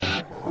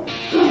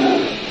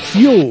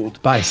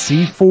Fueled by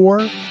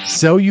C4,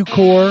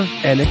 Cellucor,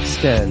 and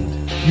Extend.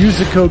 Use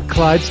the code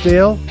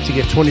Clydesdale to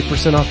get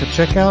 20% off at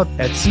checkout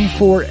at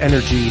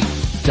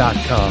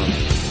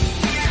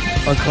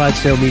c4energy.com. On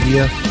Clydesdale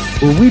Media,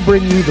 where we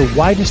bring you the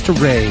widest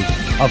array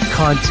of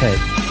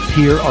content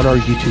here on our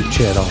YouTube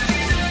channel.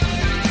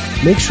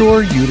 Make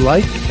sure you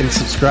like and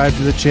subscribe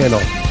to the channel.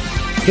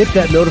 Hit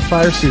that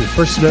notifier so you're the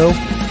first to know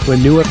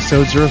when new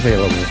episodes are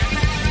available.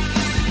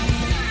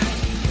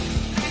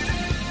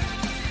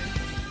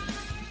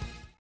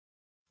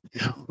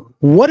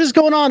 What is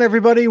going on,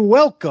 everybody?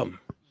 Welcome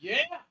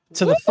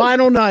to the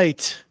final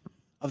night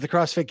of the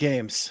CrossFit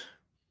Games.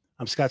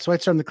 I'm Scott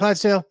Schweitzer. I'm the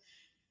Clydesdale.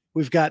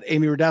 We've got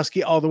Amy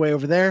Radowski all the way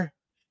over there.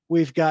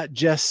 We've got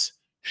Jess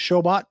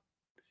Shobot,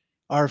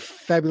 our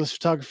fabulous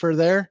photographer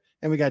there.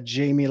 And we got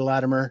Jamie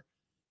Latimer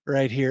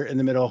right here in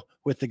the middle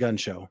with the gun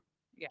show,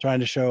 trying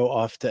to show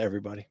off to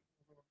everybody.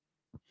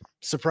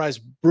 Surprise,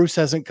 Bruce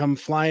hasn't come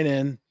flying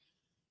in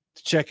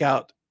to check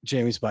out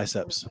Jamie's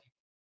biceps.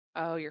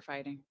 Oh, you're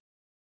fighting.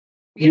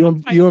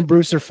 You and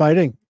Bruce are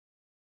fighting.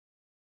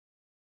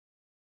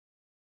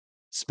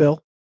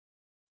 Spill.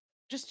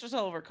 Just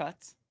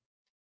overcuts.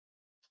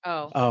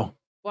 Oh.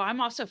 Well, I'm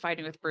also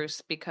fighting with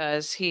Bruce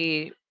because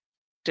he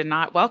did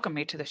not welcome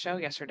me to the show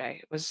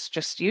yesterday. It was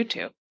just you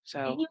two.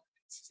 So you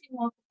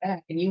weren't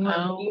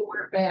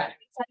back.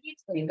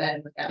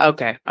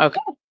 Okay. All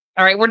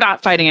right, we're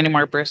not fighting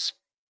anymore, Bruce.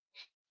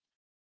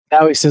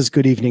 Now he says,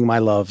 "Good evening, my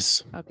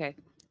loves." Okay,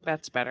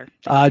 that's better.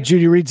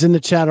 Judy reads in the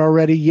chat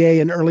already.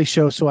 Yay, an early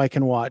show so I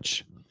can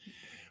watch.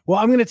 Well,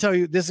 I'm going to tell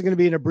you, this is going to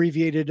be an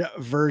abbreviated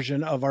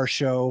version of our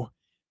show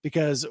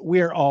because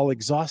we are all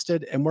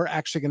exhausted and we're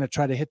actually going to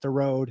try to hit the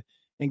road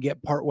and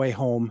get partway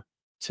home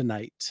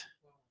tonight.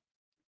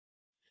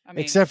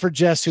 Except for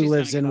Jess, who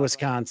lives in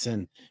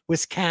Wisconsin.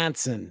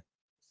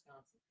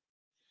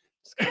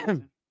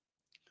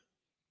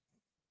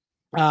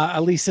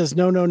 Elise says,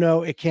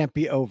 no, it can't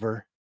be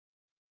over.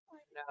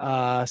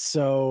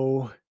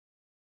 So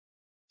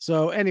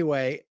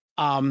anyway,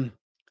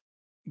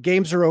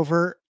 games are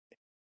over.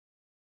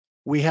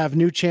 We have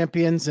new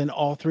champions in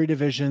all three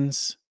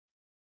divisions.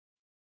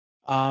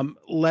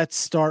 Let's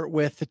start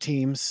with the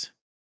teams.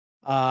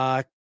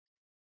 I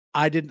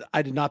did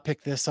not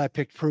pick this. I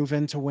picked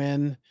Proven to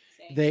win.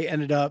 Same. They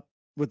ended up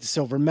with the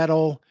silver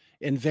medal.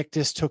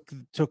 Invictus took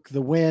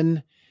the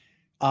win.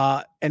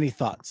 Any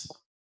thoughts?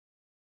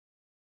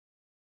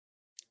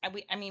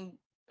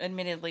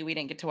 Admittedly, we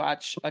didn't get to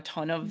watch a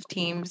ton of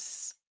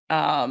teams.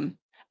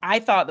 I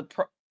thought the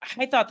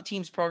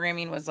team's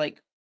programming was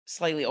like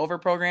slightly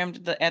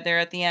overprogrammed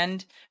at the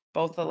end,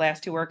 both the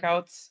last two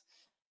workouts.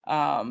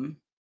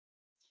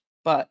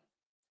 But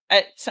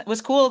it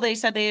was cool. They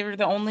said they were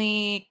the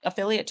only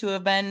affiliate to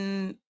have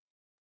been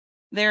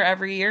there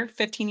every year,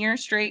 15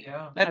 years straight.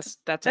 Yeah, that's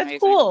amazing.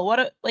 cool.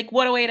 What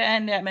a way to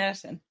end at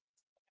Madison.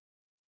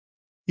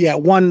 Yeah,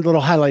 one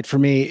little highlight for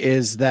me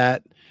is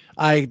that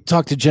I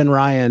talked to Jen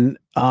Ryan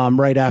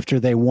right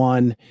after they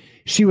won.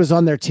 She was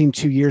on their team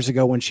 2 years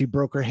ago when she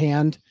broke her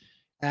hand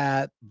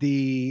at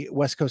the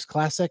West Coast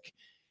Classic,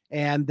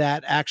 and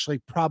that actually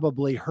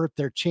probably hurt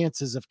their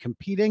chances of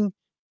competing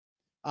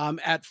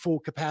at full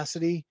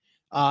capacity.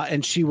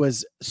 And she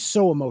was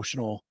so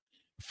emotional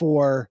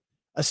for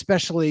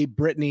especially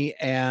Brittany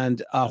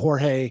and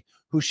Jorge,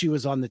 who she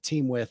was on the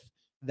team with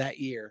that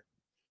year,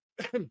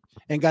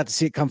 and got to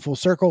see it come full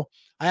circle.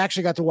 I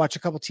actually got to watch a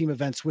couple team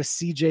events with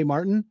CJ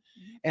Martin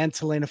and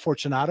Telena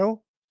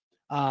Fortunato.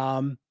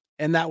 And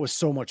that was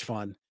so much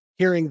fun.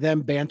 Hearing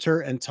them banter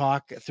and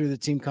talk through the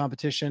team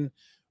competition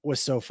was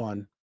so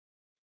fun.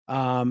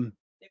 So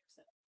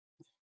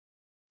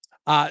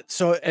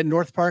at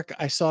North Park,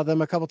 I saw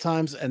them a couple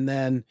times, and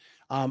then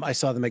I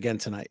saw them again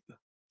tonight.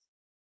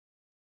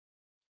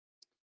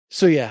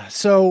 So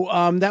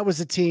that was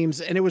the teams,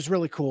 and it was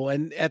really cool.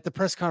 And at the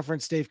press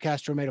conference, Dave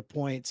Castro made a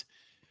point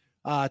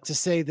to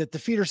say that the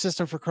feeder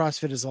system for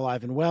CrossFit is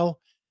alive and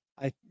well.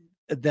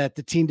 That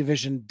the teen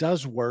division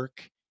does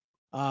work,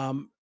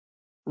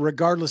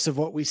 regardless of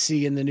what we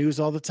see in the news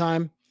all the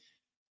time,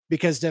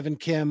 because Devin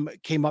Kim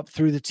came up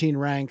through the teen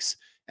ranks.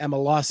 Emma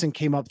Lawson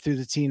came up through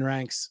the teen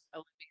ranks.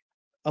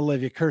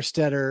 Olivia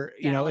Kerstetter,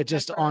 it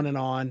just on and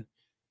on.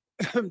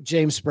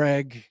 James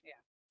Sprague.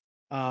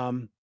 Yeah.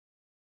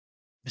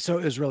 So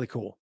it was really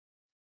cool.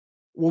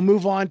 We'll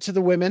move on to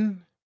the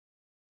women.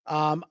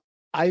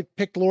 I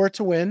picked Laura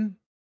to win.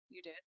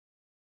 You did.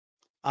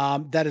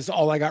 That is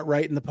all I got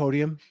right in the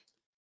podium.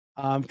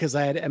 Because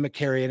I had Emma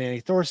Carey and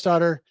Annie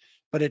Thorstadter,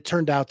 but it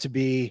turned out to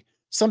be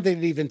something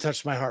that even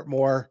touched my heart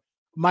more.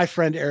 My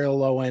friend Ariel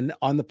Lowen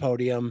on the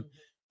podium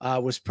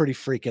was pretty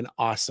freaking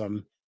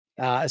awesome.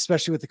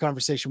 Especially with the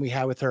conversation we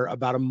had with her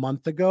about a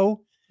month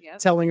ago,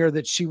 telling her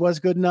that she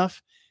was good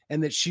enough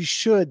and that she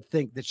should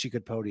think that she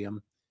could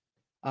podium.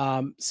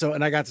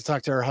 And I got to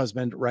talk to her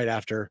husband right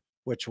after,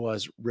 which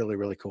was really,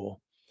 really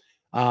cool.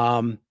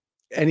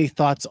 Any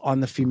thoughts on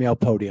the female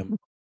podium?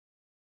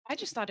 I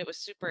just thought it was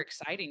super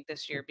exciting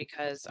this year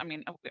because, of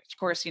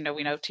course, we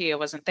know Tia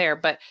wasn't there,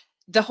 but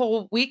the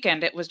whole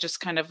weekend, it was just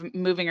kind of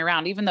moving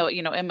around, even though,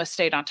 Emma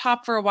stayed on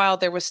top for a while,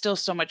 there was still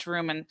so much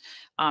room. And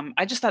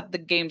I just thought the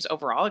game's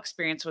overall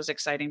experience was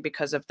exciting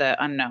because of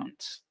the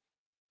unknowns.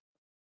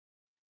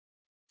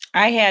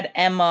 I had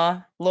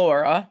Emma,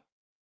 Laura,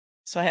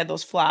 so I had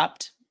those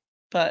flopped,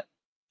 but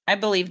I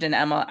believed in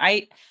Emma.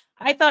 I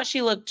thought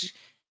she looked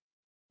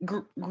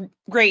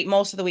great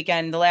most of the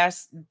weekend.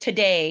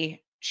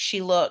 Today,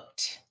 she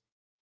looked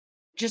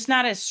just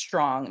not as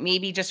strong,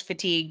 maybe just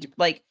fatigued,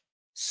 like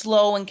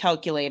slow and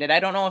calculated. I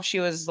don't know if she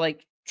was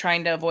like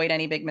trying to avoid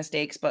any big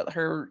mistakes, but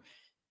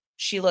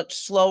she looked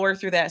slower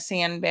through that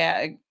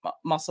sandbag,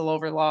 muscle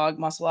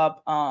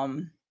up. I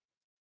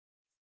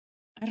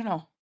don't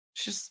know.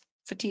 She's just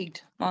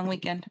fatigued. Long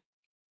weekend.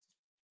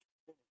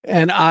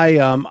 And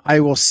I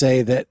will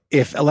say that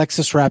if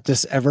Alexis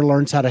Raptis ever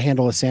learns how to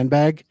handle a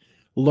sandbag,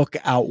 look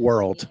out,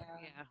 world.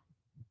 Yeah.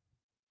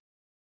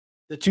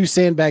 The 2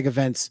 sandbag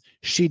events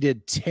she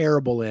did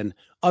terrible in.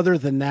 Other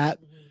than that,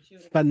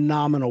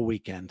 phenomenal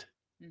weekend.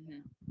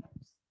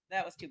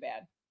 That was too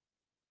bad.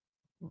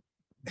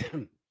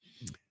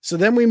 So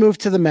then we moved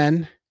to the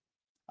men.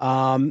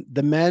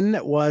 The men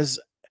was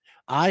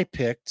I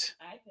picked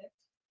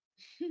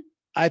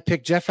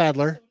Jeff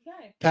Adler,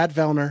 Pat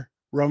Vellner,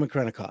 Roman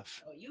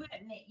Krennikov. Oh,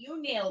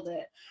 you nailed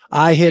it.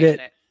 I hit it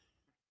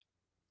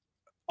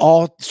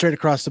all straight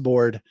across the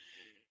board.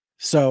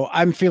 So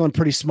I'm feeling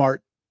pretty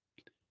smart,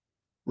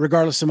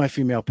 regardless of my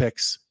female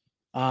picks.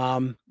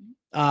 Feeling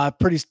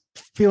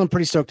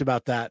pretty stoked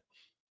about that.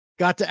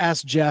 Got to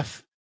ask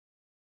Jeff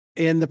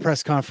in the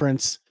press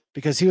conference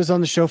because he was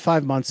on the show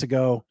 5 months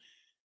ago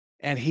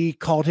and he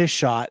called his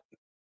shot.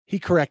 He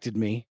corrected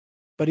me,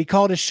 but he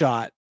called his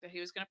shot that he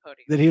was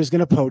going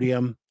to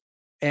podium,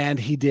 and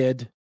he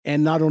did.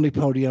 And not only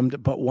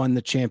podiumed, but won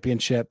the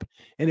championship.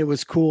 And it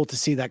was cool to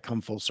see that come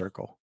full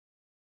circle.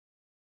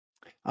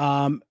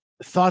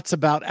 Thoughts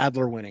about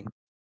Adler winning?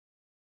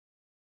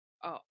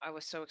 Oh, I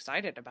was so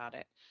excited about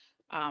it.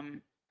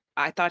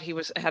 I thought he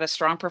had a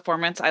strong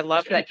performance. I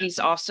love that he's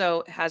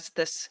also has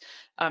this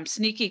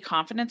sneaky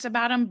confidence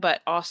about him,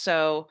 but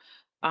also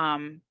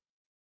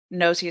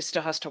knows he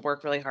still has to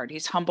work really hard.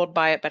 He's humbled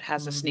by it, but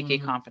has a sneaky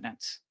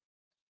confidence.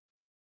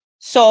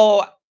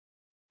 So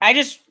I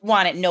just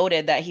want it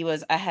noted that he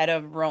was ahead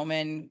of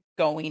Roman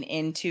going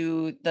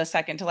into the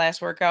second to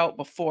last workout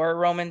before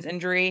Roman's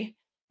injury,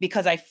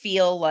 because I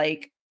feel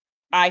like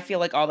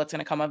all that's going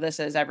to come of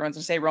this is everyone's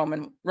going to say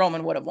Roman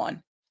would have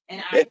won.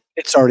 And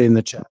it's already in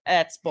the chat.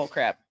 That's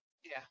bullcrap.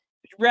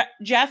 Yeah.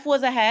 Jeff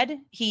was ahead.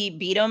 He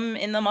beat him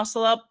in the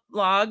muscle up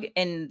log,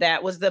 and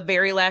that was the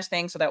very last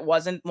thing. So that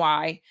wasn't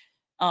why.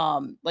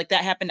 Like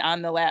that happened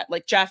on the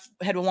like Jeff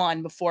had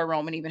won before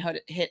Roman even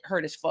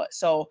hurt his foot.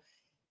 So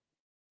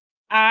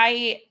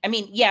I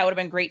mean, yeah, it would have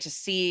been great to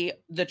see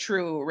the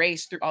true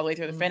race through all the way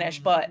through the finish,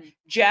 but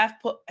Jeff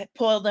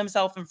pulled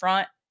himself in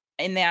front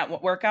in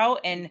that workout,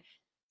 and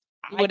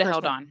he would have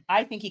held on.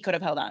 I think he could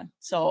have held on.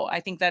 So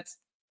I think that's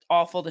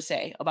awful to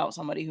say about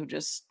somebody who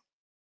just.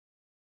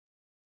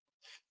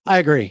 I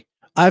agree.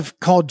 I've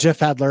called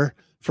Jeff Adler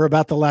for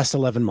about the last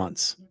 11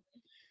 months.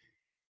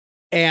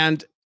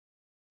 And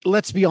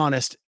let's be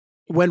honest,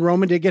 when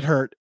Roman did get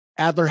hurt,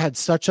 Adler had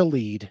such a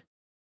lead.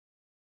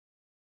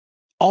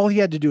 All he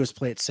had to do was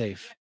play it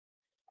safe.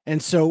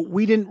 And so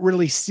we didn't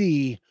really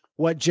see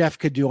what Jeff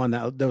could do on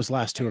those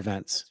last 2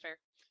 events.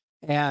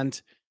 That's fair.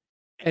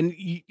 And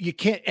you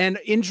can't, and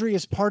injury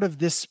is part of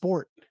this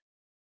sport.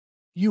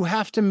 You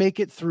have to make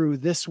it through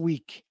this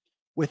week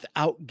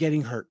without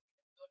getting hurt.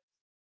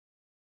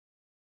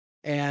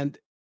 And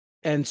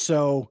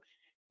so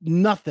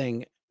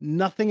nothing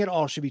at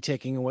all should be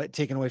taken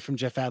away from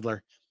Jeff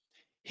Adler.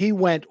 He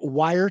went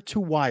wire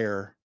to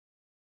wire.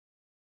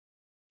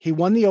 He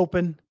won the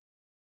Open.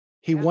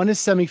 He won his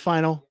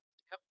semifinal.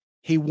 Yep.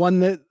 He won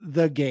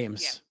the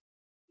games.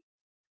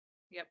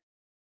 Yep.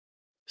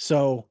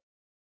 So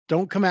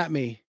don't come at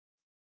me.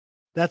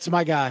 That's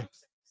my guy.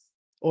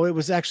 Oh, it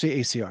was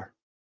actually ACR.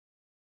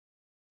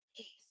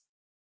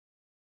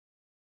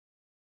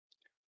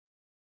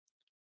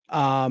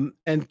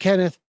 And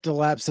Kenneth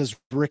DeLapp says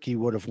Ricky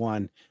would have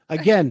won.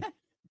 Again,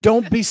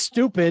 don't be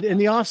stupid in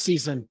the off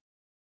season.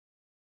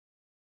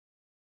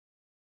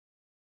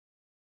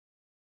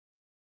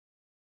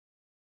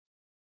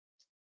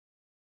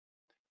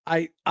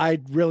 I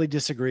really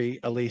disagree,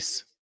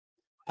 Elise.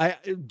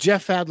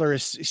 Jeff Adler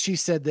she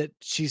said that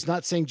she's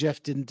not saying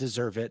Jeff didn't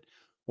deserve it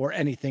or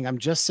anything. I'm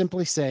just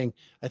simply saying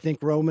I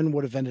think Roman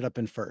would have ended up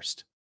in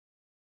first.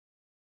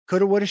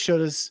 Coulda, woulda,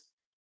 shouldas.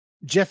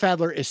 Jeff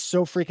Adler is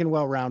so freaking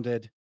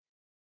well-rounded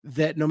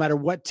that no matter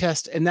what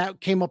test, and that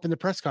came up in the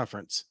press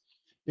conference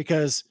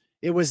because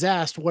it was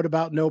asked, what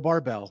about no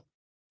barbell?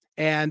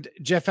 And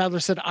Jeff Adler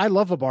said, I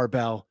love a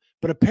barbell,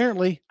 but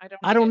apparently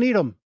I don't need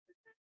them.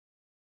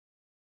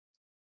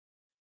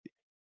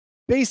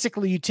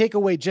 Basically, you take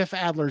away Jeff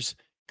Adler's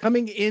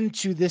coming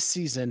into this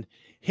season,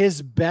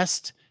 his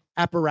best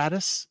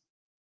apparatus,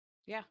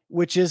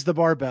 which is the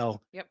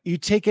barbell. Yep. You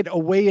take it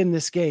away in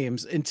this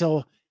games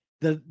until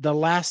the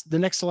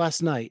next to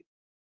last night,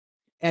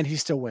 and he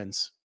still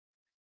wins.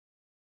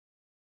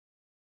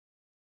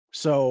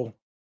 So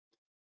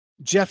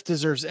Jeff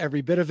deserves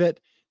every bit of it.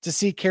 To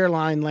see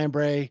Caroline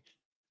Lambre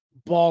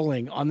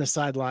bawling on the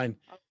sideline,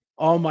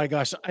 oh my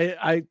gosh,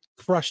 I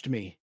crushed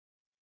me.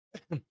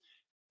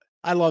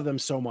 I love them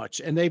so much,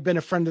 and they've been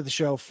a friend of the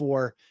show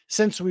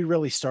since we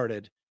really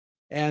started.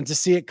 And to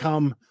see it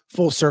come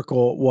full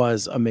circle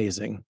was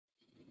amazing.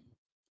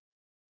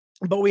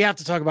 But we have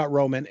to talk about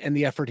Roman and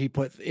the effort he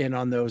put in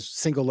on those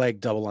single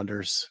leg double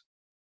unders.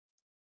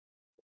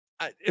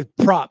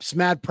 Props,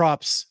 mad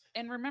props.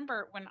 And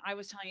remember when I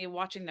was telling you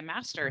watching the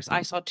Masters,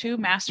 I saw 2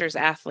 Masters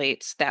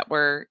athletes that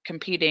were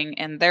competing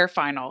in their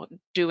final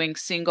doing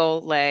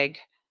single leg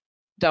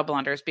double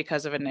unders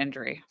because of an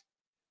injury.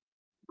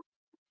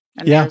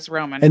 And there's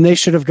Roman. And they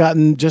should have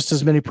gotten just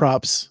as many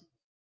props.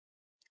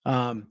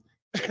 And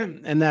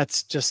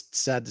that's just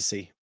sad to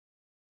see.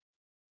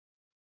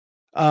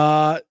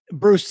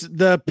 Bruce,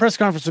 the press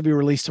conference will be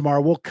released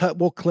tomorrow. We'll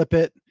clip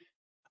it.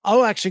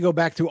 I'll actually go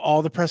back through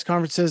all the press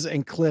conferences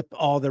and clip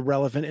all the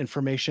relevant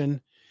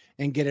information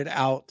and get it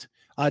out.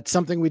 It's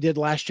something we did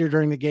last year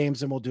during the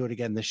games, and we'll do it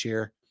again this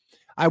year.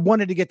 I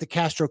wanted to get the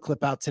Castro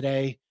clip out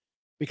today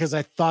because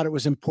I thought it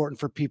was important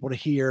for people to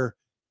hear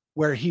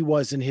where he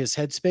was in his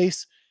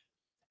headspace.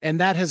 And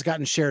that has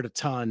gotten shared a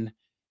ton.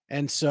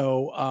 And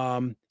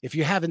so if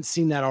you haven't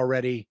seen that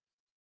already,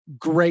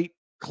 great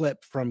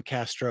clip from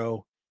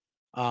Castro.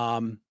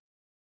 So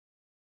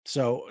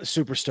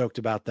super stoked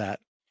about that.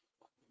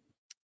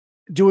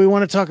 Do we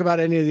want to talk about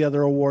any of the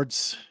other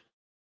awards?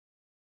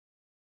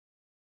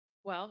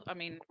 Well, I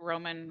mean,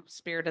 Roman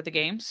Spirit of the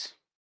Games.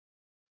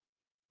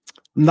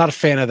 I'm not a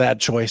fan of that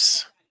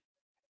choice.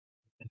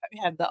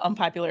 I have the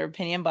unpopular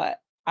opinion, but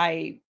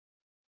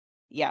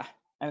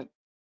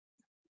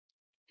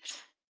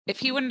if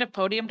he wouldn't have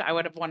podiumed, I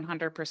would have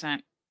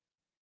 100%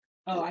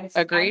 I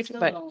agreed.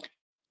 But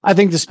I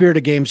think the Spirit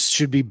of Games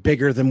should be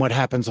bigger than what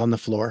happens on the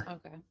floor.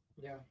 okay.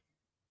 Yeah.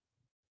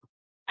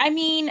 I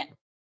mean,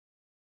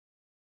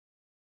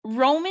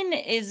 Roman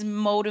is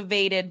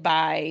motivated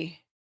by,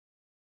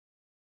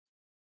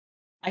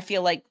 I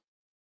feel like,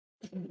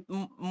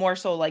 more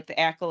so like the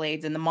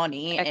accolades and the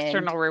money,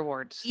 External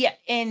rewards. Yeah,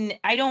 and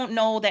I don't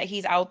know that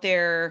he's out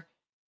there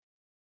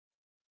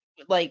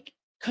like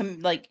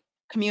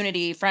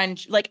community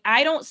friend. Like,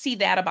 I don't see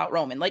that about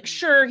Roman. Like,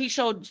 sure, he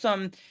showed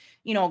some,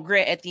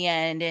 grit at the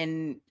end,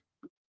 and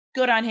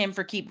good on him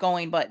for keep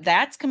going. But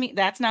that's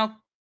now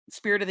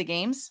Spirit of the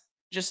Games,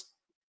 just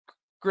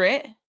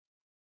grit.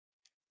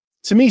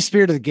 To me,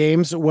 Spirit of the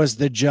Games was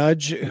the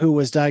judge who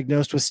was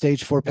diagnosed with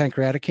stage 4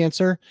 pancreatic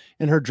cancer,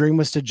 and her dream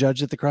was to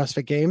judge at the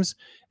CrossFit Games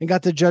and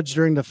got to judge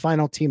during the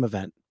final team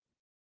event.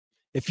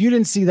 If you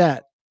didn't see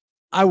that,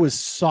 I was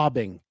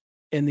sobbing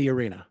in the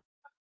arena.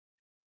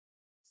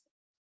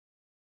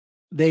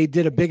 They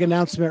did a big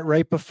announcement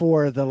right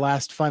before the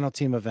last final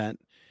team event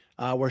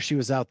where she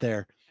was out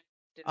there.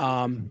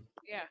 Yeah.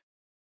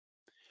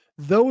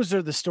 Those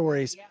are the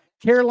stories.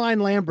 Caroline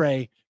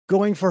Lambre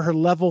going for her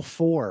level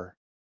 4.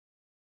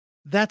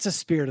 That's a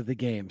Spirit of the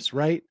Games,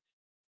 right?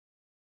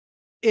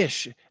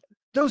 Ish.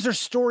 Those are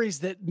stories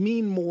that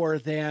mean more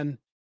than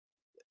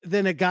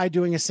a guy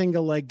doing a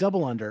single leg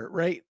double under,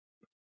 right?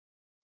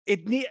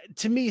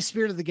 To me,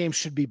 Spirit of the Game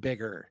should be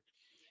bigger.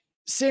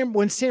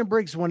 When Sam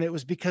Briggs won, it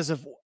was because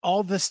of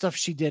all the stuff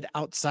she did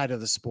outside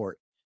of the sport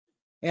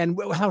and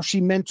how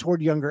she mentored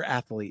younger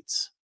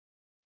athletes.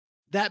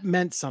 That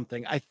meant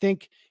something. I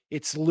think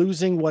it's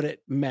losing what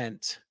it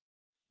meant.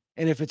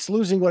 And if it's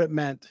losing what it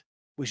meant,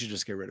 we should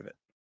just get rid of it.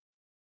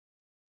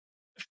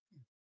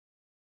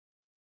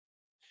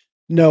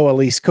 No,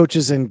 Elise,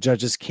 coaches and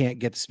judges can't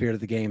get the Spirit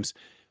of the Games.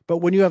 But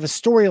when you have a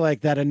story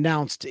like that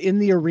announced in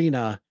the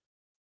arena,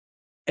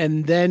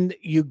 and then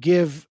you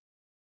give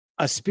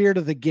a Spirit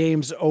of the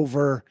Games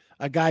over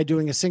a guy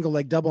doing a single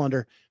leg double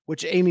under,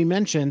 which Amy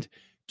mentioned,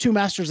 2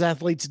 Masters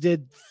athletes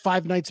did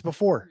 5 nights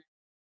before.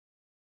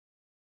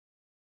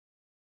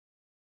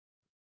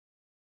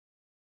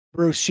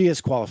 Bruce, she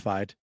is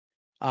qualified.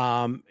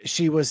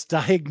 She was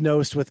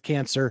diagnosed with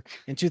cancer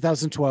in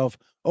 2012,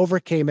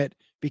 overcame it,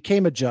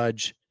 became a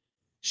judge.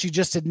 She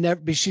just had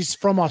never, she's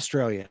from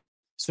Australia,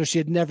 so she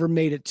had never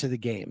made it to the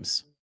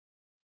games.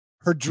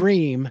 Her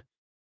dream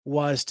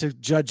was to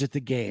judge at the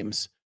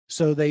games.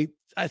 So they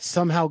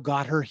somehow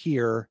got her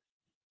here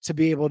to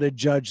be able to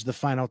judge the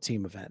final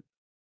team event.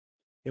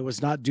 It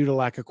was not due to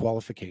lack of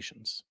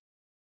qualifications.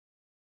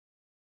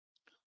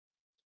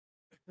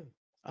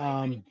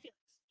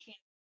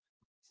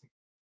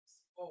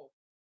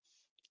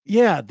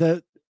 Yeah,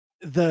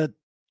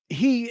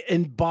 he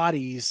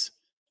embodies.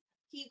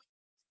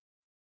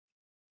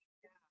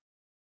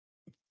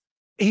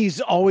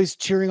 He's always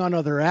cheering on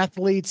other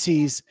athletes.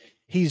 He's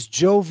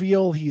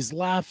jovial. He's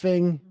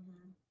laughing.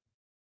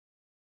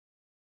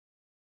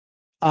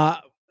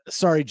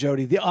 Sorry,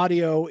 Jody. The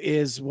audio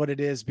is what it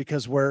is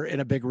because we're in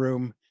a big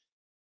room.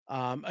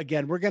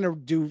 Again, we're going to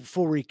do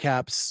full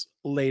recaps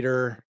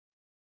later.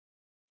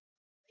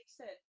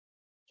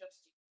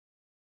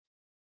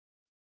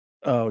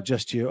 Oh,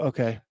 just you.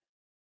 Okay.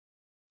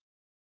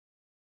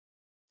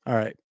 All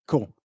right,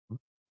 cool.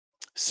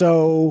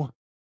 So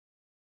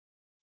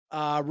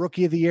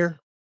Rookie of the year.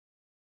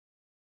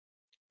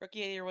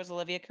 Rookie of the year was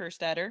Olivia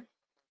Kerstetter.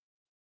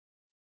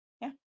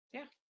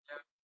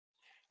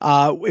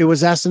 It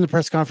was asked in the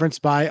press conference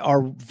by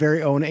our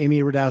very own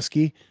Amy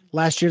Radowski.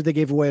 Last year, they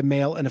gave away a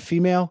male and a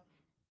female.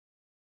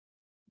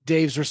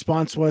 Dave's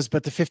response was,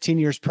 but the 15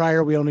 years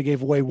prior, we only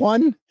gave away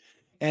one.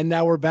 And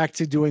now we're back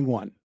to doing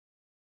one.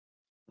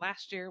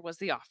 Last year was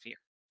the off year.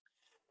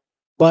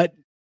 But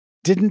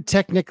didn't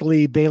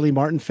technically Bailey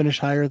Martin finish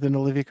higher than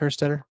Olivia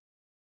Kerstetter?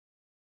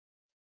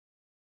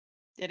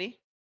 Did he?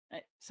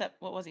 Except,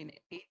 what was he?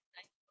 8th?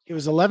 He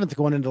was 11th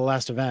going into the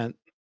last event.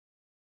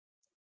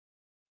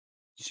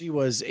 She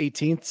was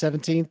 18th,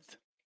 17th.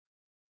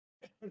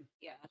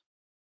 Yeah.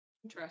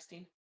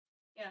 Interesting.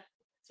 Yeah.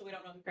 So we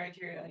don't know the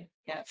criteria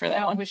yet for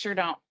that one. We sure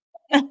don't.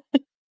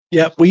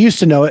 Yep, we used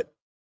to know it.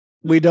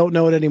 We don't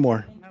know it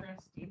anymore.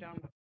 You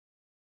don't.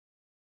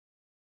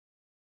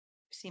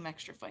 Seem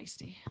extra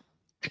feisty.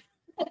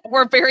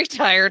 We're very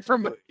tired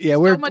from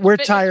we're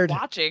fitness tired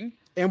watching,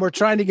 and we're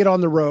trying to get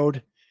on the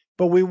road,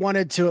 but we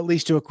wanted to at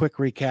least do a quick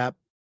recap.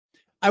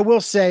 I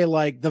will say,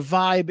 like, the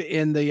vibe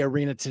in the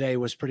arena today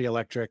was pretty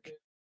electric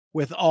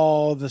with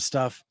all the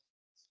stuff.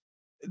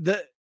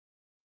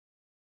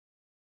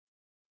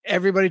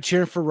 Everybody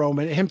cheering for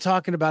Roman, him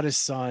talking about his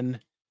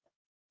son.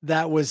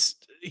 That was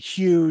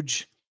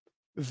huge.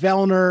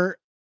 Vellner,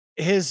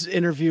 his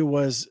interview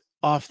was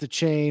off the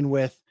chain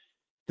with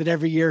that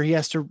every year he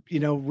has to,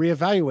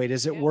 reevaluate.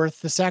 Is it worth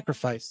the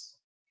sacrifice?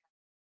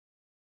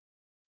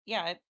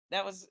 Yeah,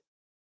 that was.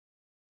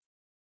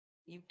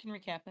 You can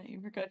recap it. You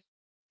were good.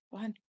 Go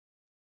ahead.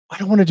 I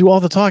don't want to do all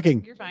the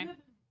talking. You're fine.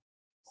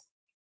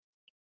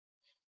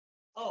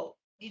 Oh,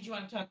 did you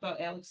want to talk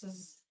about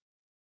Alex's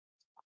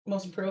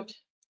most improved?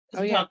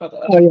 Oh, yeah. About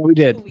Oh, yeah, we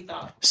did. who we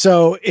thought.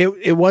 So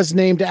it was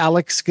named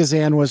Alex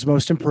Gazan was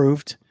most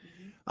improved.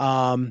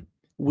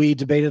 We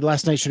debated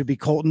last night, should it be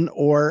Colton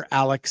or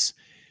Alex?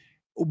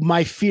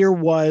 My fear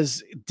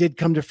did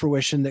come to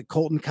fruition that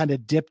Colton kind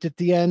of dipped at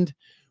the end,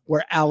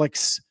 where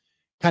Alex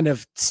kind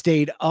of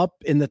stayed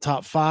up in the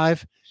top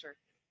 5. Sure.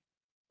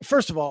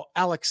 First of all,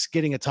 Alex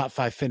getting a top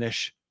 5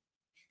 finish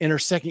in her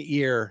second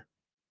year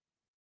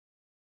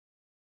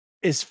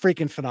is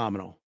freaking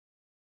phenomenal.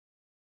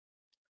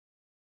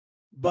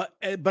 But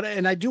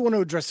I do want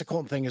to address the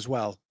Colton thing as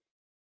well.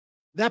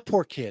 That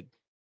poor kid.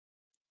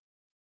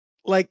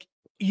 Like,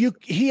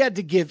 he had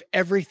to give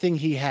everything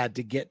he had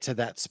to get to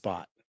that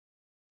spot.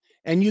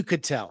 And you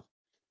could tell.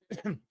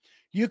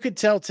 You could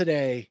tell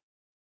today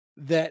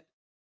that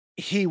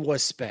he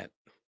was spent.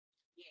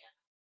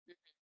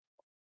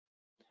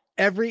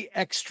 Every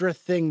extra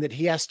thing that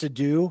he has to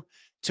do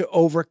to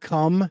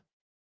overcome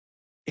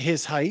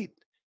his height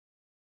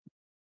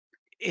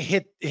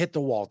hit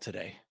the wall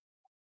today.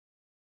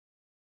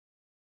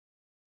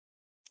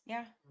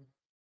 Yeah.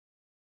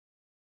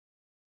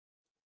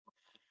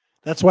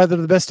 That's why they're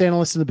the best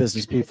analysts in the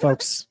business, Pete,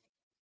 folks.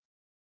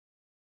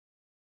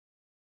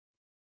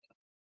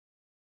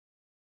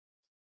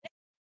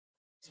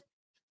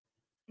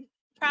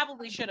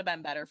 Probably should have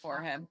been better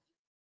for him.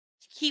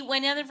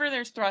 Whenever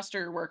there's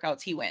thruster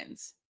workouts, he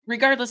wins.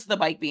 Regardless of the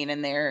bike being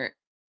in there,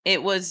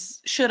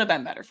 should have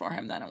been better for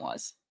him than it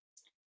was.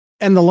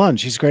 And the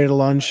lunge. He's great at a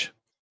lunge.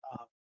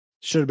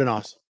 Should have been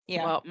awesome.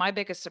 Yeah. Well, my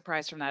biggest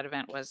surprise from that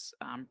event was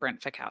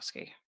Brent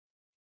Fikowski.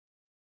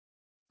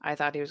 I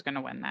thought he was going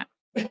to win that.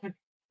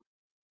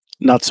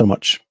 Not so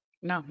much.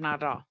 No,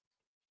 not at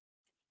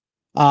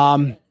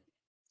all.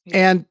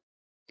 And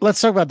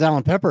let's talk about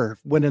Dallin Pepper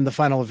winning the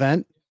final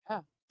event. Yeah.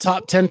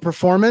 Top 10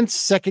 performance,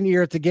 second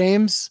year at the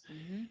games.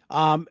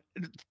 Mm-hmm.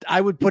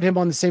 I would put him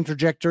on the same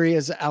trajectory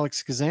as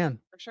Alex Gazan.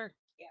 For sure.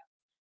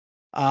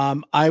 Yeah.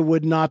 I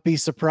would not be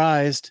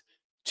surprised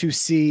to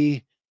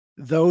see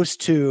those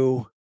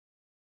two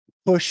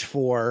push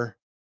for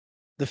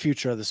the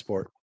future of the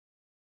sport.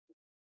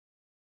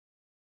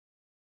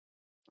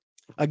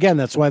 Again,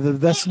 that's why they're the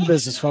best in the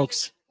business,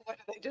 folks. What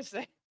did they just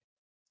say?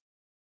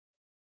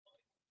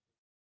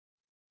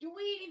 Do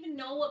we even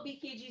know what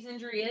BKG's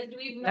injury is? Do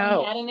we even know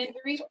No. he had an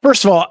injury?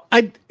 First of all,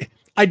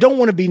 I don't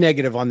want to be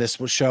negative on this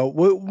show.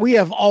 We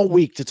have all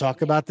week to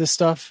talk about this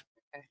stuff.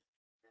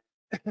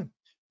 Okay.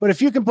 But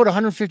if you can put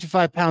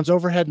 155 pounds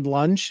overhead and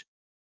lunge,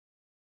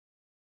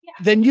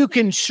 then you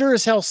can sure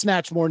as hell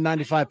snatch more than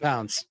 95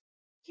 pounds.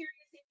 Curious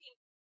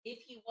if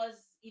he was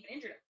even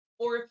injured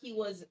or if he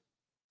was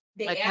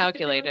Like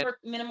calculated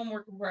minimum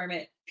work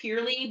requirement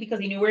purely because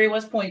he knew where he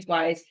was points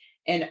wise,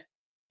 and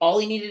all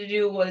he needed to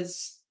do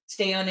was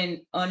stay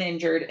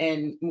uninjured.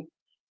 And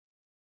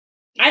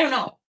I don't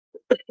know,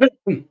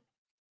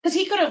 because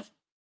he could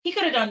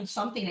have done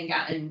something and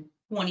gotten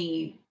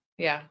 20.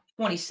 Yeah.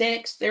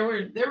 26. There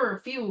were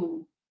a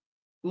few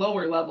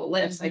lower level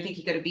lifts. Mm-hmm. I think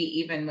he could have beat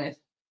even with.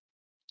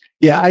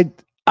 Yeah,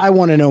 I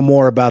want to know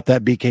more about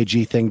that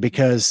BKG thing,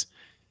 because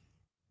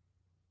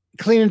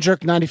clean and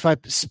jerk 95,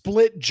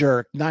 split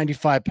jerk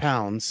 95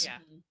 pounds. Yeah.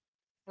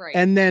 Right.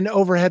 And then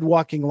overhead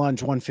walking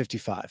lunge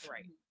 155.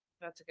 Right.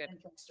 That's good.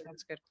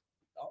 That's good.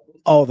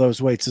 All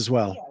those weights as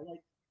well. Yeah,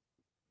 like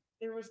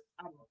there was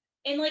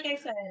And like I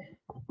said,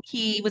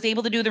 he was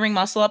able to do the ring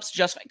muscle ups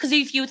just because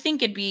if you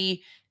think it'd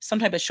be some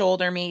type of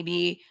shoulder,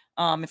 maybe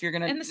if you're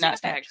gonna And the not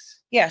snatch.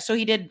 sandbags. Yeah, so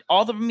he did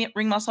all the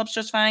ring muscle ups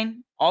just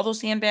fine. All those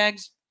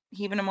sandbags,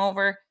 heaving them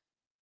over.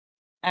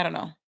 I don't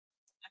know.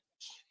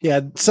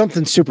 Yeah,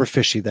 something super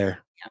fishy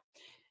there.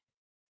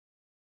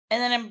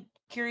 And then I'm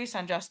curious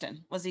on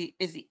Justin.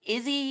 Is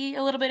he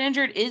a little bit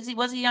injured?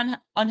 Was he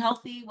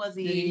unhealthy? Was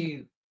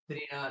he? Did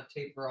he not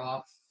taper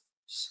off?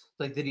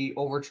 Like, did he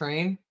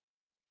overtrain?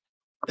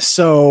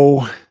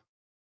 So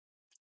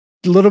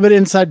a little bit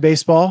inside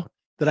baseball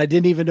that I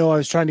didn't even know I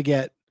was trying to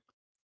get,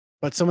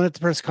 but someone at the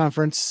press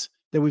conference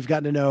that we've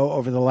gotten to know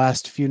over the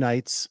last few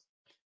nights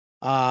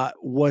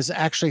was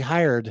actually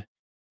hired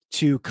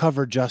to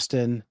cover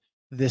Justin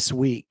this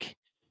week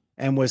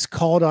and was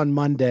called on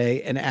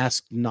Monday and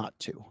asked not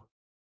to.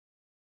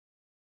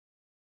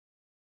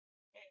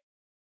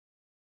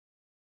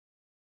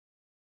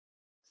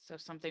 So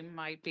something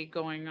might be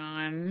going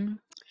on.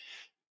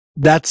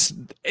 That's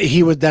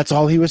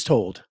all he was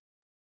told.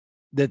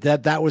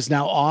 That was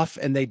now off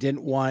and they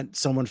didn't want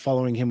someone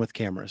following him with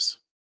cameras.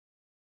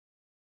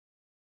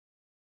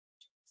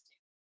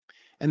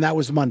 And that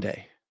was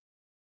Monday.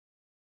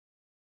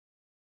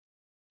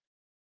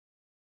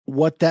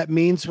 What that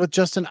means with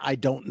Justin, I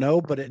don't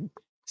know, but it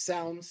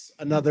sounds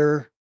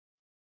another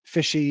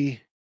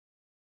fishy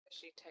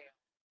tail.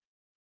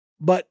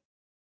 But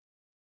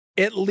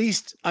at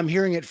least I'm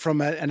hearing it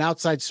from an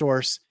outside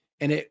source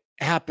and it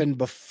happened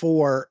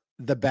before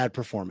the bad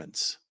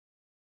performance.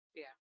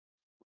 Yeah.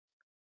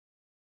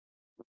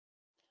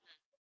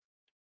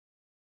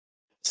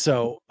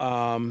 So,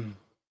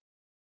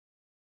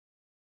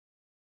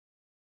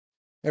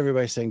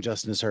 everybody's saying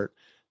Justin is hurt.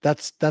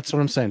 That's what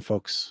I'm saying,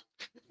 folks.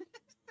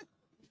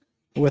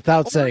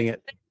 Without saying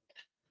it.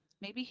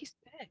 Maybe he's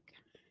sick.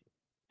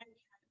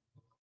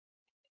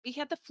 He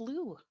had the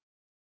flu.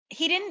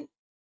 He didn't.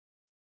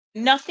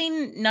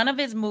 None of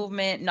his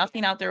movement,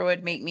 nothing out there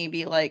would make me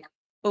be like,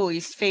 oh,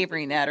 he's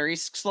favoring that or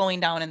he's slowing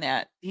down in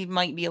that. He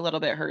might be a little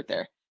bit hurt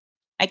there.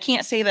 I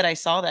can't say that I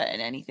saw that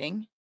in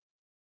anything.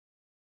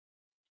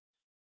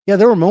 Yeah,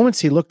 there were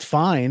moments he looked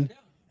fine,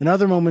 and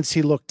other moments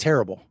he looked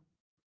terrible.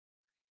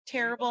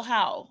 Terrible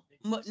how?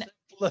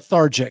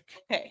 Lethargic.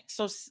 Okay,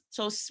 so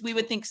we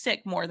would think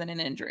sick more than an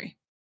injury.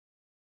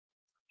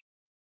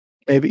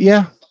 Maybe,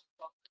 yeah.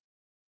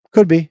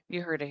 Could be.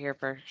 You heard it here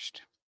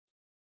first.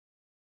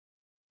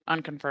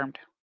 Unconfirmed.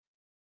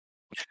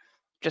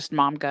 Just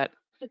mom gut.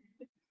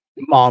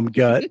 Mom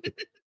gut.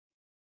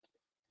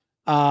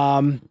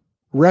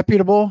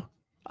 Reputable.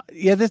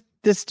 Yeah,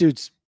 this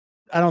dude's,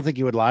 I don't think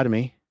he would lie to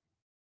me.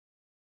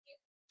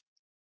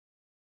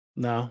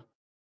 No,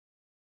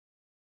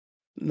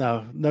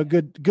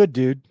 good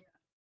dude.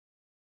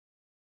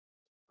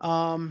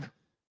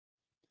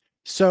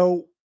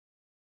 So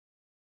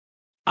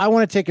I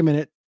want to take a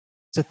minute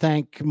to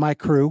thank my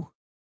crew.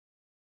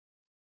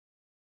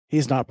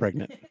 He's not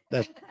pregnant.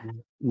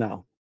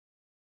 No.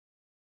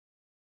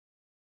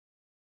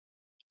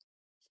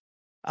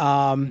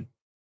 I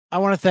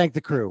want to thank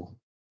the crew.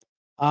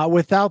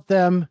 Without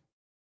them,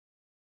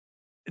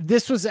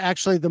 this was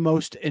actually the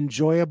most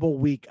enjoyable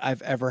week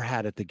I've ever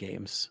had at the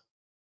games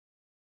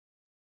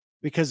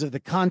because of the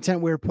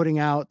content we were putting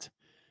out.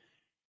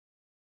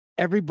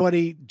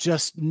 Everybody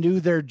just knew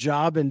their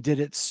job and did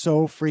it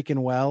so freaking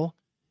well.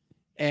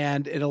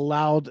 And it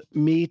allowed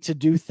me to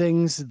do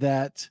things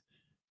that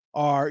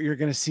you're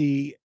going to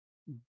see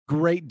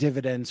great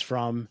dividends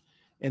from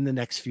in the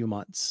next few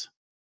months.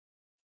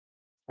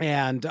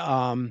 And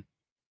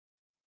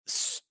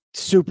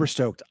super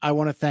stoked. I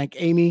want to thank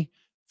Amy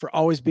for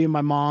always being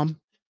my mom,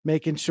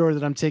 making sure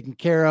that I'm taken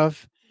care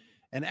of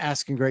and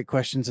asking great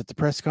questions at the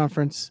press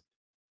conference.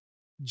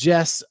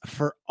 Jess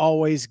for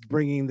always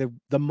bringing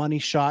the money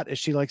shot, as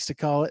she likes to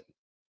call it.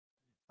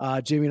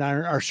 Jamie and I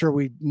are sure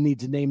we need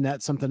to name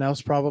that something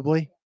else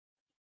probably.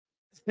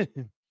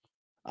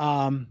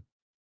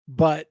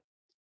 But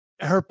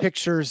her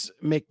pictures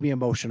make me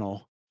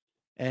emotional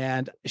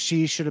and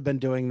she should have been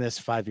doing this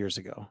 5 years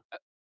ago.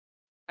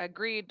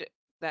 Agreed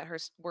that her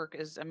work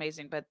is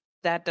amazing, but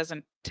that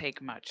doesn't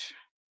take much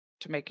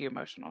to make you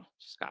emotional,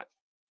 Scott.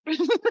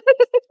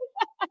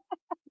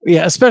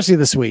 Yeah, especially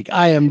this week.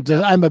 I'm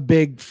a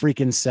big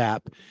freaking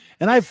sap.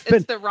 And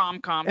it's the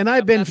rom-com. And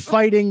I've been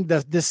fighting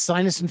this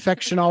sinus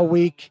infection all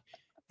week.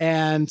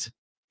 And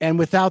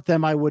without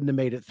them, I wouldn't have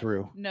made it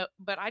through. No,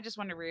 but I just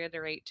want to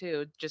reiterate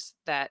too, just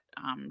that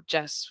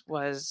Jess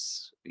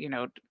was,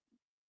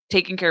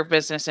 taking care of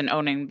business and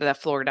owning the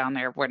floor down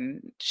there when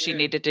she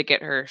needed to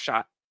get her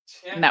shot.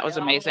 And that was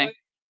amazing.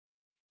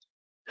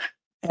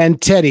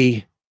 And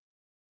Teddy,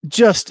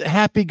 just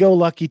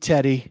happy-go-lucky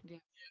Teddy. Yeah.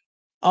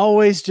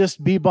 Always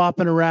just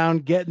bebopping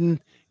around, getting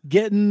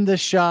the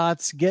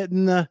shots,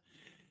 getting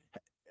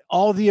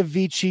all the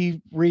Avicii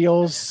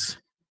reels.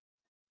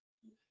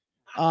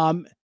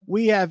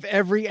 We have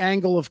every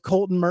angle of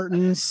Colton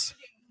Mertens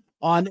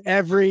on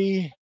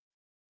every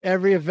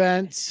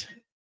event.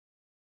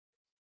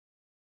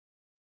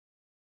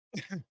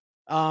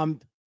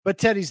 But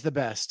Teddy's the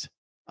best.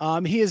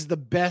 He is the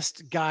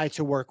best guy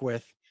to work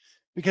with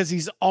because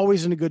he's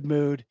always in a good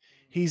mood.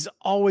 He's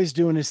always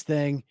doing his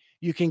thing.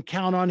 You can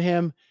count on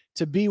him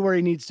to be where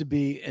he needs to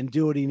be and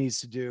do what he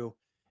needs to do.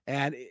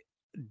 And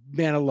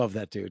man, I love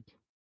that dude.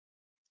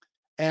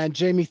 And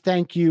Jamie,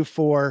 thank you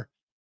for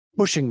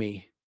pushing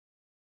me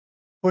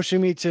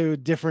to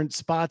different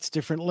spots,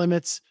 different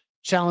limits,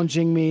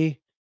 challenging me,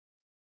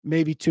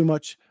 maybe too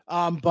much.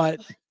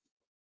 But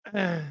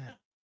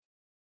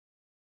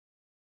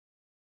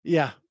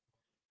yeah,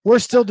 we're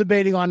still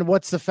debating on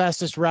what's the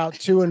fastest route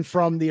to and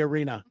from the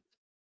arena.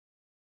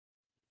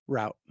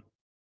 Route,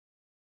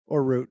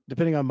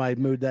 depending on my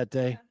mood that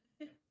day.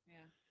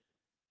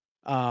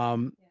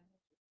 And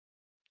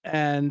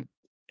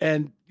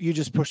you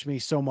just pushed me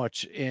so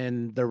much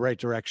in the right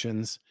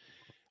directions.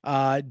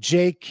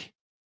 Jake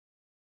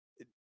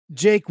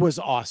was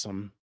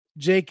awesome.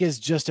 Jake is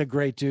just a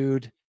great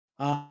dude.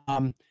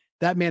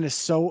 That man is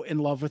so in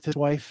love with his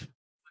wife.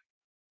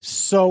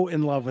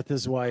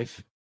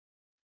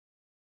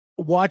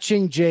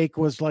 Watching Jake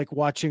was like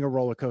watching a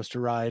roller coaster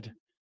ride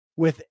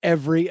with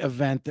every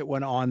event that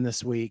went on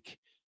this week,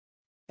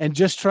 and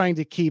just trying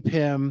to keep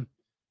him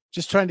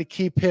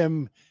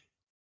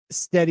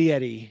steady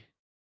Eddie.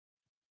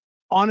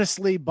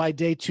 Honestly, by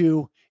day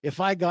 2, if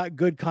I got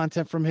good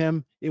content from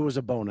him, it was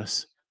a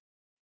bonus.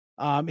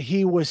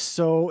 He was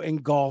so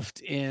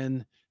engulfed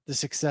in the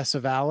success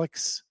of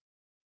Alex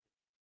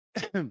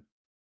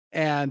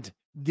and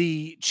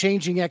the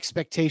changing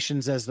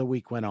expectations as the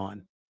week went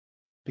on,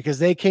 because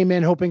they came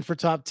in hoping for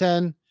top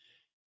 10.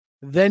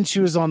 Then she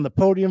was on the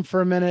podium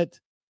for a minute.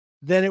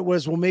 Then it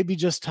was, well, maybe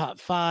just top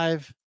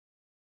 5.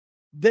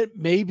 That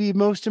maybe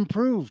most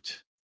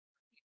improved.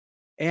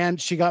 And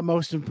she got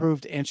most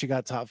improved and she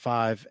got top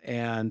 5.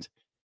 And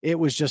it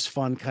was just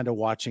fun kind of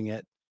watching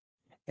it.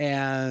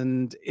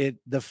 And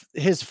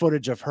his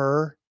footage of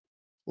her,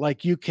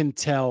 like, you can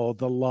tell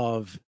the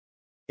love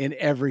in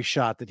every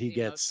shot that he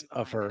gets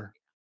of her.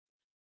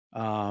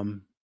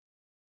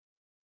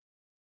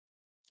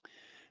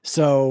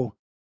 So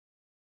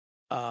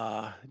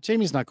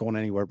Jamie's not going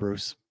anywhere,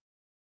 Bruce.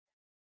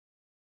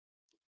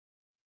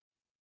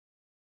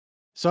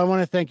 So I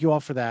want to thank you all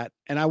for that.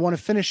 And I want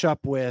to finish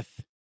up with,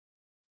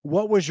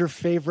 what was your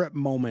favorite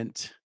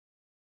moment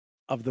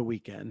of the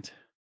weekend?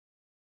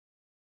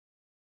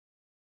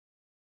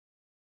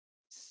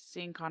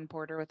 Seeing Con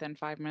Porter within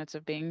 5 minutes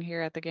of being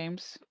here at the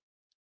games.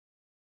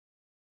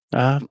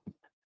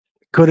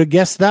 Could have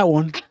guessed that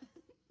one.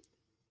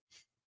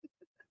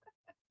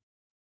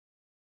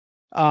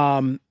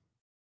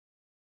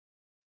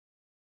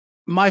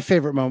 My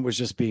favorite moment was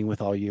just being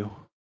with all you.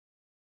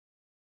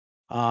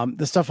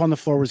 The stuff on the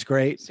floor was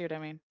great. See what I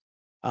mean?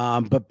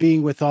 But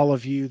being with all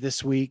of you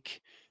this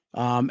week,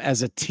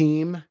 as a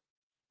team,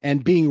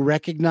 and being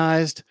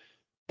recognized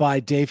by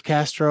Dave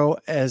Castro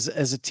as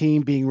a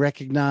team, being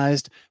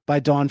recognized by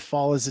Dawn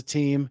Fall as a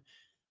team,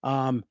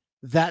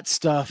 that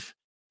stuff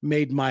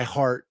made my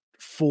heart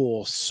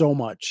full so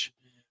much.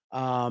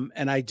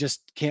 And I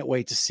just can't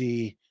wait to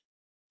see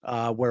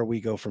where we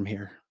go from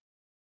here.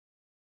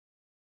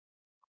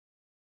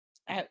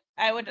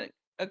 I would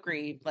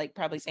agree, like,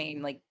 probably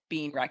saying, like,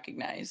 being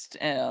recognized,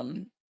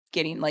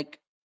 getting, like,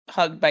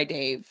 hugged by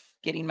Dave,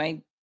 getting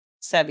my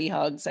Sevi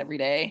hugs every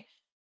day.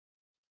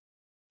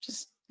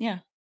 Just, yeah,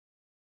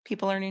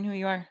 people learning who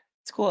you are.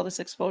 It's cool. This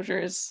exposure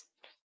is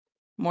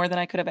more than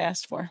I could have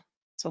asked for.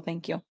 So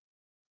thank you.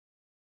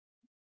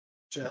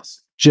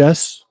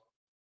 Jess?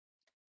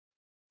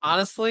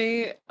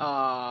 Honestly,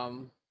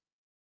 the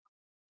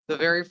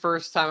very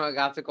first time I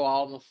got to go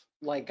out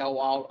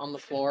on the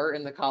floor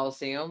in the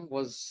Coliseum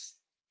was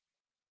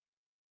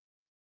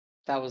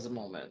a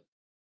moment.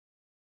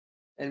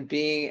 And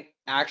being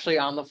actually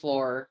on the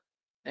floor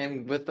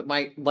and with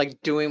my,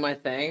 like, doing my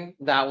thing,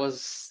 I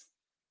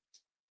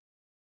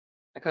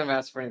couldn't have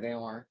asked for anything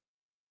more.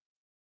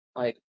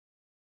 Like,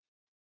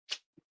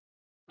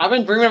 I've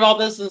been dreaming about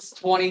this since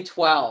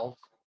 2012,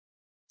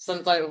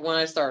 when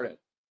I started,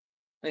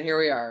 and here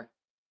we are.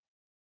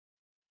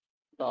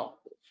 So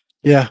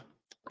Yeah.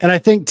 And I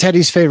think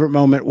Teddy's favorite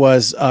moment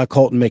was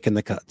Colton making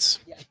the cuts.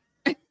 Yeah.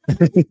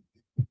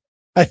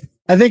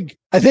 I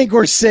think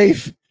we're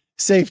safe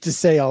to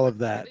say all of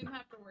I that. didn't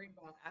have to worry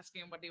about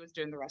asking him what he was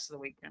doing the rest of the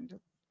weekend.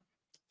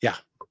 Yeah.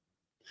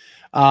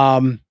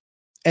 And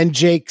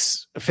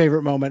Jake's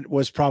favorite moment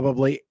was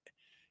probably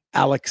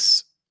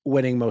Alex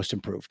winning most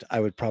improved, I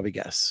would probably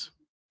guess.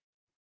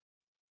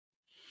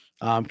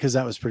 Because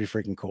that was pretty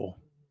freaking cool.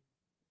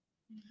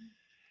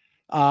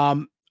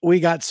 We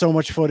got so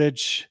much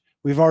footage.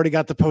 We've already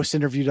got the post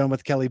interview done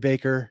with Kelly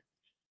Baker.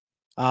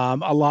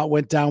 A lot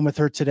went down with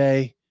her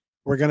today.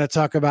 We're going to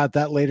talk about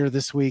that later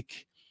this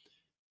week.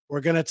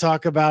 We're going to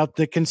talk about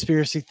the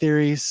conspiracy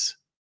theories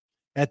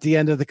at the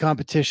end of the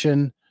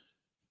competition,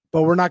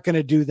 but we're not going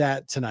to do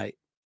that tonight.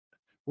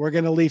 We're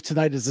going to leave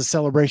tonight as a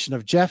celebration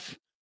of Jeff,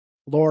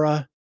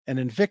 Laura, and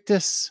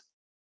Invictus.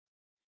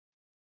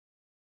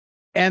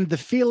 And the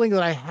feeling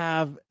that I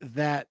have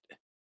that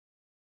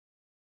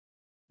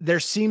there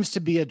seems to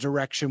be a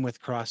direction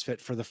with CrossFit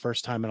for the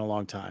first time in a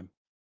long time.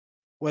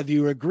 Whether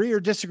you agree or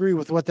disagree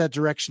with what that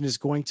direction is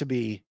going to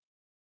be,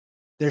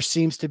 there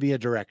seems to be a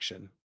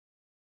direction.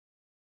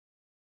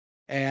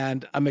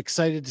 And I'm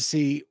excited to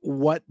see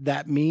what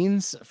that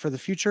means for the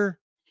future,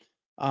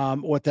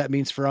 what that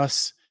means for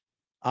us.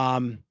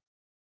 But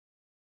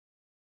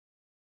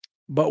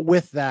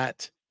with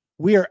that,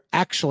 we are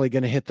actually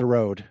going to hit the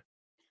road.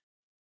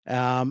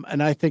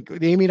 And I think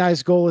Amy and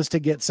I's goal is to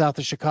get south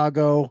of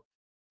Chicago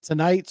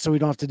tonight, so we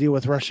don't have to deal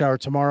with rush hour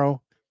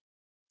tomorrow.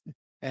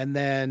 And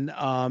then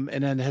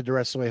head the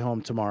rest of the way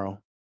home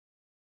tomorrow.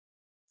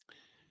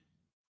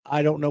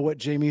 I don't know what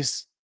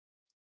Jamie's.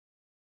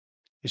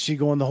 Is she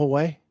going the whole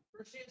way?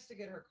 She has to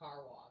get her car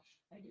washed.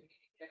 I do need to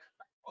get her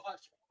car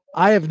washed.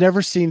 I have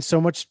never seen so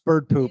much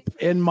bird poop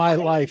in my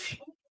life.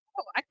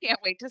 Oh, I can't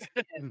wait to see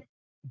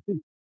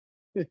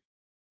it.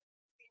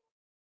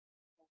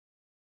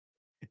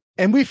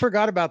 And we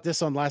forgot about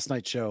this on last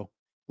night's show.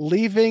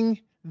 Leaving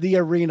the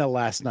arena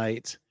last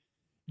night,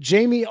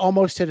 Jamie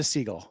almost hit a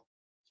seagull.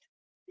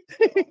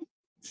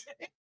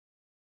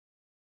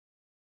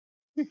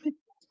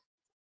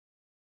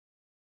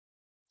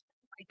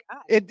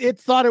 It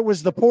thought it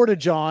was the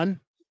Porta-John.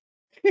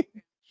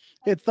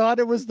 It thought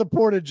it was the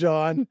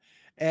Porta-John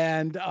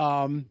and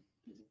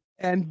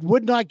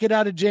would not get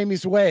out of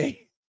Jamie's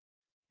way.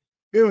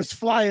 It was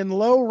flying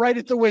low right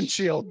at the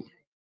windshield.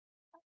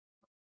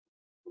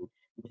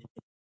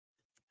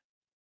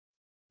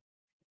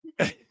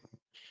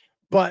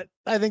 But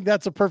I think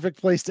that's a perfect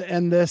place to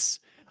end this.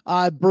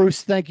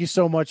 Bruce, thank you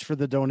so much for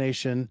the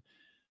donation.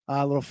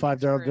 A little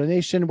 $5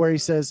 donation where he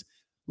says,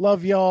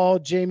 love y'all,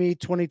 Jamie,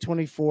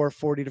 2024,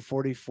 40 to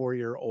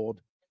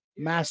 44-year-old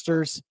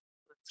Masters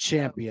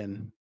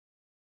champion.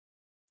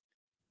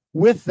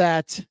 With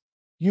that,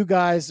 you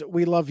guys,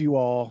 we love you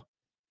all.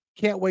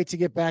 Can't wait to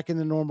get back in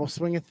the normal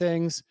swing of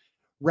things.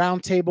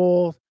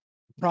 Roundtable,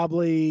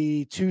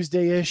 probably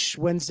Tuesday-ish,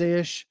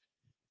 Wednesday-ish.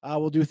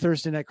 We'll do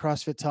Thursday night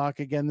CrossFit Talk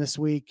again this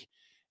week.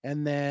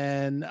 And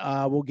then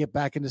we'll get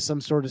back into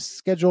some sort of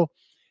schedule.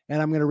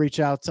 And I'm going to reach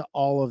out to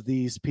all of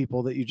these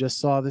people that you just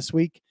saw this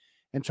week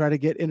and try to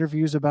get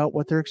interviews about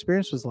what their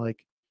experience was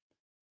like.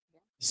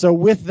 So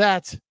with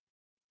that,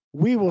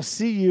 we will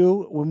see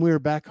you when we're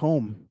back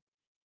home.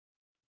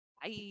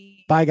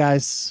 Bye. Bye,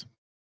 guys.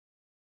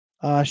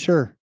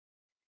 Sure.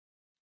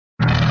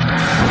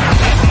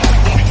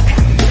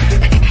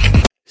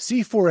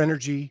 C4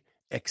 Energy,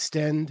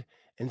 Extend,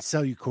 and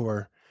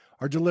Cellucor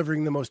are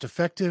delivering the most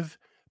effective,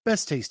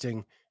 best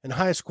tasting, and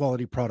highest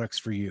quality products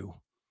for you.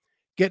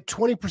 Get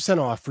 20%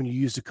 off when you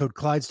use the code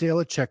Clydesdale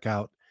at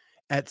checkout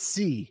at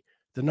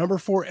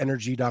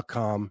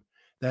C4energy.com.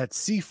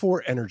 That's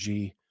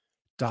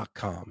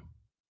C4energy.com.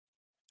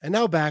 And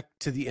now back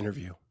to the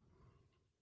interview.